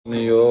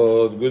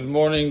Good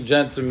morning,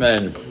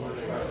 gentlemen.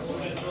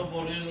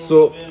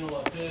 So,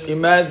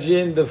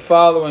 imagine the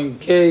following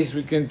case.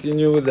 We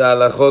continue with the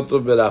halachot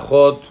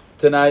berachot.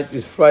 Tonight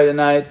is Friday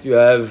night. You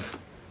have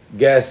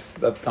guests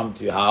that come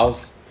to your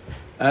house.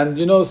 And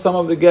some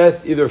of the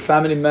guests, either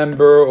family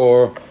member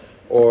or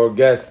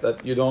guests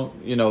that you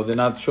don't, they're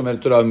not shomer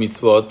Torah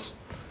mitzvot.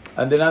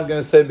 And they're not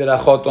going to say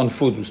berachot on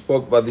food. We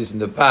spoke about this in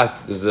the past.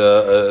 There's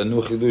a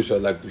new chidush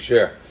I'd like to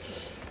share.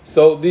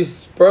 So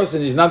this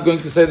person is not going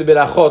to say the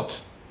berachot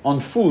on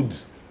food.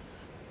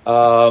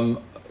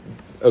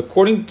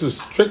 According to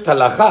strict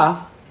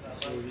halacha,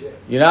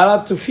 you're not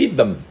allowed to feed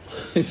them.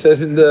 It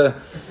says in the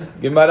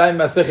Gemara in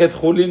Masechet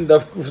Chulin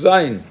Daf Kuf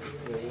Zayin,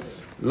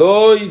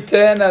 Lo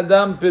yiten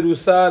adam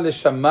perusa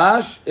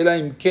leshamash ela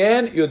im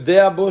ken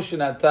yodea bo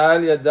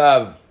shenatal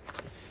yadav.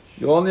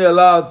 You're only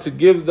allowed to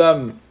give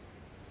them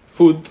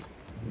food,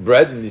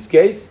 bread in this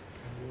case,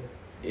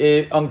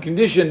 on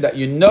condition that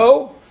you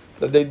know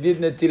that they did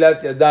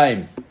netilat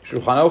yadayim.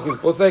 Shulchan Aruch is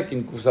posek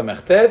in Kuf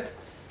Samechet.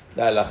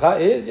 The halacha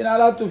is you're not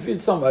allowed to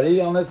feed somebody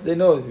unless they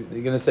know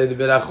they're going to say the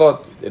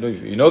berachot. If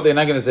they're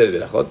not going to say the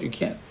berachot, you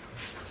can't.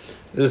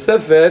 There's a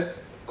sefer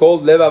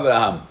called Lev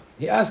Abraham.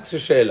 He asks a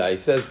sheila. He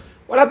says,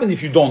 what happens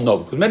if you don't know?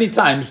 Because many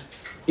times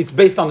it's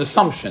based on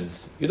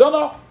assumptions. You don't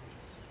know.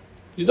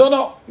 You don't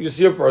know. You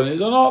see a person, you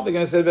don't know they're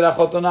going to say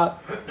berachot or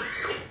not.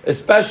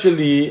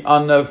 Especially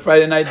on a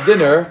Friday night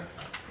dinner,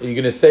 you're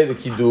going to say the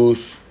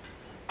kiddush.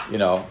 You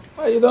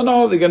don't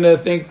know. They're going to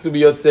think to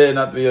be yotzeh,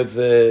 not be yotzeh.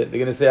 They're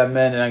going to say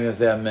amen, they're not going to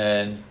say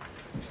amen.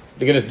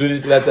 They're going to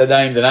do netilat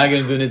yadayim, they're not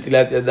going to do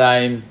netilat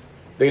yadayim.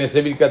 They're going to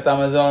say birkat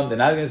hamazon, they're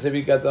not going to say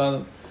birkat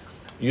hamazon.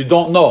 You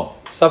don't know.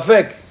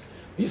 Safek.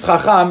 This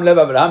Chacham, Lev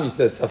Abraham, he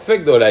says,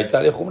 Safek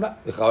doraita lechumra.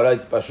 Lechaora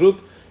it's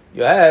pashut.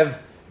 You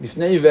have,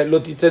 lifnei iver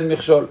lo titen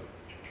michshol.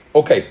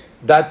 Okay,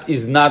 that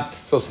is not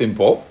so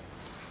simple.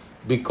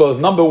 Because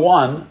number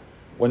one,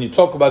 when you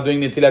talk about doing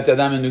netilat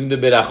yadayim and doing the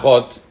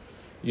berachot,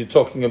 you're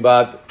talking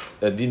about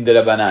din de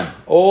Rabbanan.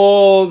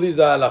 All these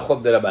are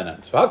halachot de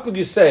Rabbanan. So how could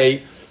you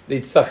say that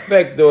it's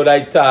safek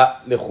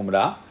deoraita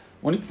lechumra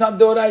when it's not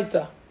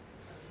deoraita?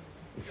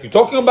 If you're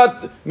talking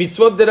about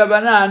mitzvot de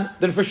Rabbanan,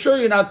 then for sure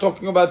you're not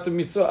talking about the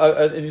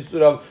mitzvah in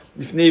Yisur of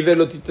lifnei iver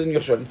lo titen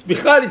yochshol. It's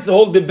bichlal. It's a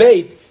whole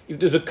debate if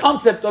there's a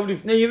concept of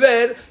lifnei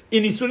iver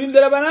in Yisurim de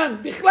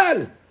Rabbanan.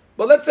 Bichlal.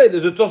 But let's say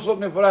there's a Tosfot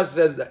Meforash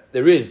says that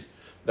there is.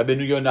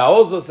 Rabbeinu Yonah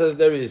also says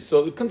there is.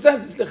 So the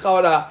consensus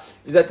lechaora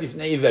is that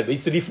lifnei iver. But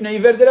it's lifnei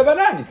iver de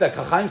Rabbanan. It's like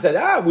Chachamim said,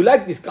 we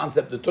like this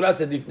concept. The Torah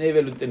said lifnei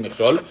iver lo titen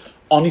yochshol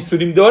on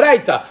Yisurim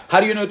deoraita. How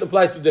do you know it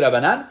applies to the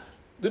Rabbanan?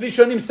 The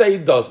Rishonim say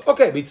it does.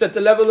 Okay, but it's at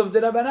the level of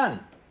the Rabbanan.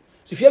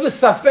 So if you have a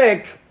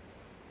safek,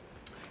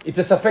 it's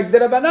a safek de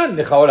Rabbanan.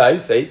 Lechaora, you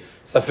say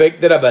safek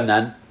de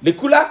Rabbanan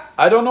lekula.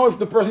 I don't know if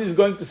the person is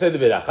going to say the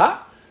beracha.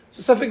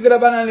 So safek de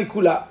Rabbanan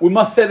lekula. We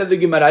must say that the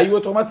Gemara, you were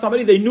talking about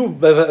somebody they knew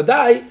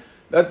b'vadai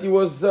that he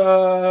was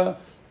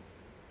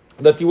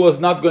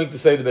not going to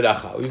say the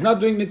beracha. He's not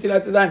doing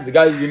netilat yadayim. The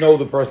guy,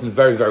 the person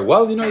very, very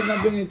well. He's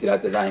not doing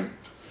netilat yadayim.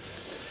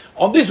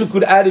 On this, we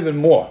could add even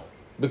more.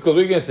 Because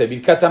we're going to say,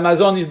 birkat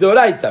hamazon is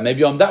deoraita.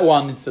 Maybe on that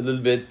one, it's a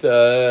little bit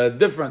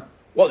different.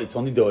 Well, it's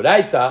only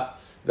deoraita.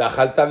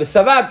 Ve'achalta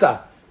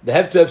ve'savata. They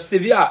have to have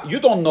sivya. You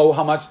don't know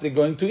how much they're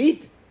going to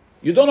eat.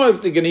 You don't know if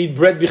they're going to eat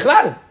bread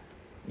bichlal.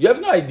 You have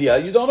no idea.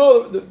 You don't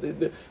know.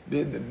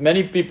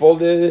 Many people,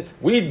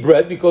 we eat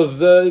bread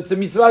because it's a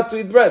mitzvah to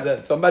eat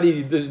bread.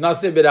 Somebody does not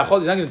say berachot.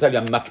 He's not going to tell you,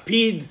 I'm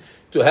makpid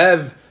to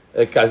have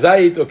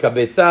kazait or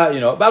kabetza,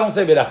 but I don't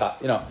say beracha.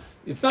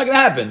 It's not going to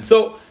happen.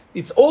 So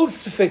it's all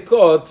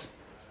sefekot.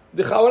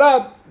 The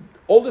chaura,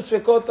 all the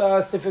sefekot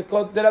are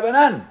sefekot de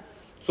Rabbanan.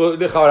 So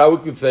the chaura, we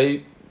could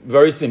say,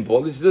 very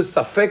simple, this is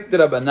a safek de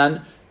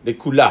Rabbanan de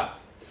kula.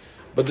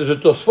 But there's a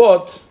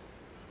Tosfot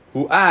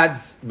who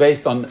adds,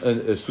 based on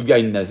Sugya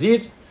in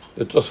Nazir,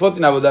 the Tosfot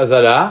in Avodah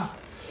Zarah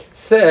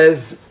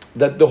says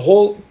that the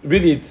whole,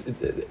 really,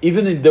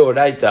 even in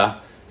Deoraita,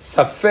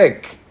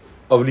 safek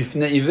of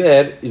lifnei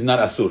iver is not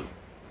asur.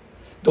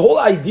 The whole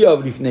idea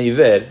of lifnei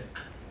iver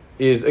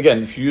is,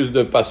 again, if you use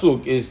the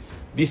pasuk, is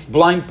this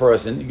blind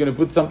person, you're going to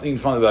put something in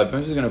front of that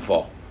person, he's going to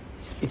fall.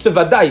 It's a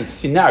vadai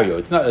scenario.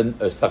 It's not a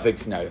safek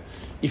scenario.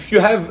 If you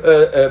have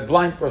a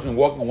blind person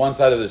walking on one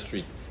side of the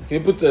street,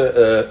 can you put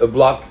a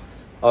block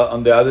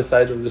on the other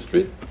side of the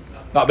street?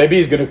 No, maybe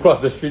he's going to cross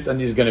the street and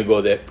he's going to go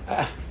there.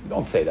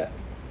 Don't say that.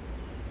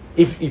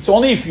 It's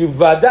only if you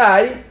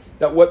vadai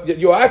that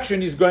your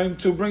action is going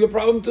to bring a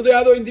problem to the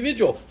other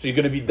individual. So you're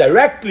going to be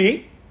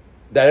directly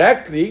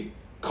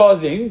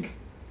causing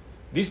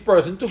this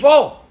person to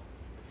fall.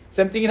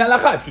 Same thing in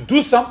halakha. If you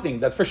do something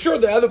that for sure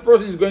the other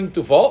person is going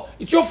to fall,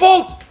 it's your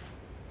fault.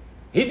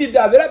 He did the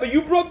avera, but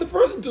you brought the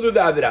person to do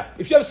the avera.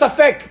 If you have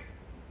safek,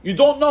 you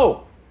don't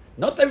know.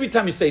 Not every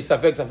time you say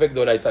safek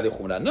doraita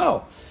lechumra.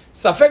 No.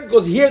 Safek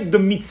goes here, the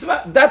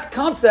mitzvah, that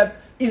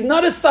concept is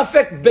not a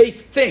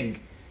safek-based thing.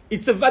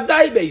 It's a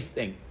vadai-based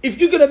thing. If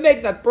you're going to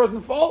make that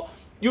person fall,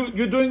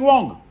 you're doing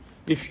wrong.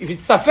 If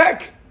it's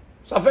safek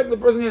the person is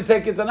going to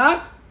take it or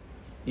not,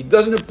 it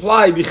doesn't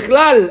apply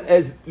bichlal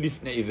as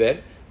lifnei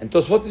iver, And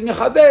Tosfot is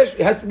mechadesh,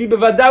 it has to be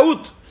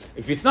bevadaut.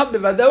 If it's not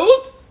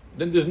bevadaut,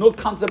 then there's no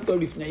concept of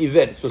lifnei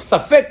ived. So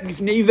safek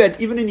lifnei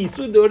ived, even in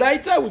Isur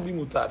Deoraita, would be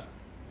mutar.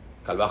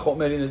 Kal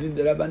vachomer in Adin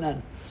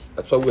Derabanan.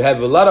 That's why we have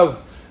a lot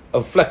of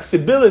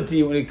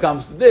flexibility when it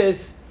comes to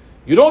this.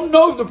 You don't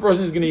know if the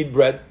person is going to eat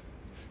bread.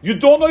 You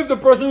don't know if the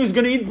person who is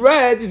going to eat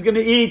bread is going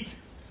to eat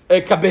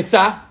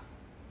kabetza.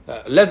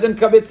 Less than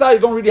kabetza, you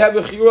don't really have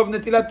a chiyuv of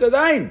netilat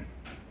yadayim.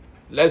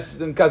 Less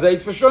than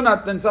kazait for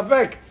shonat, than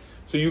safek.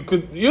 So you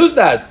could use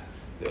that.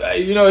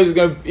 He's going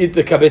to eat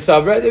the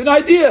kabetza bread. You have no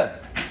idea.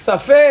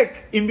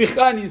 Safek, im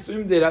bichlan,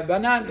 yisuim de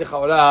rabbanan,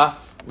 lechaora,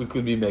 we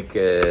could be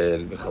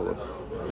mekel, bechavot.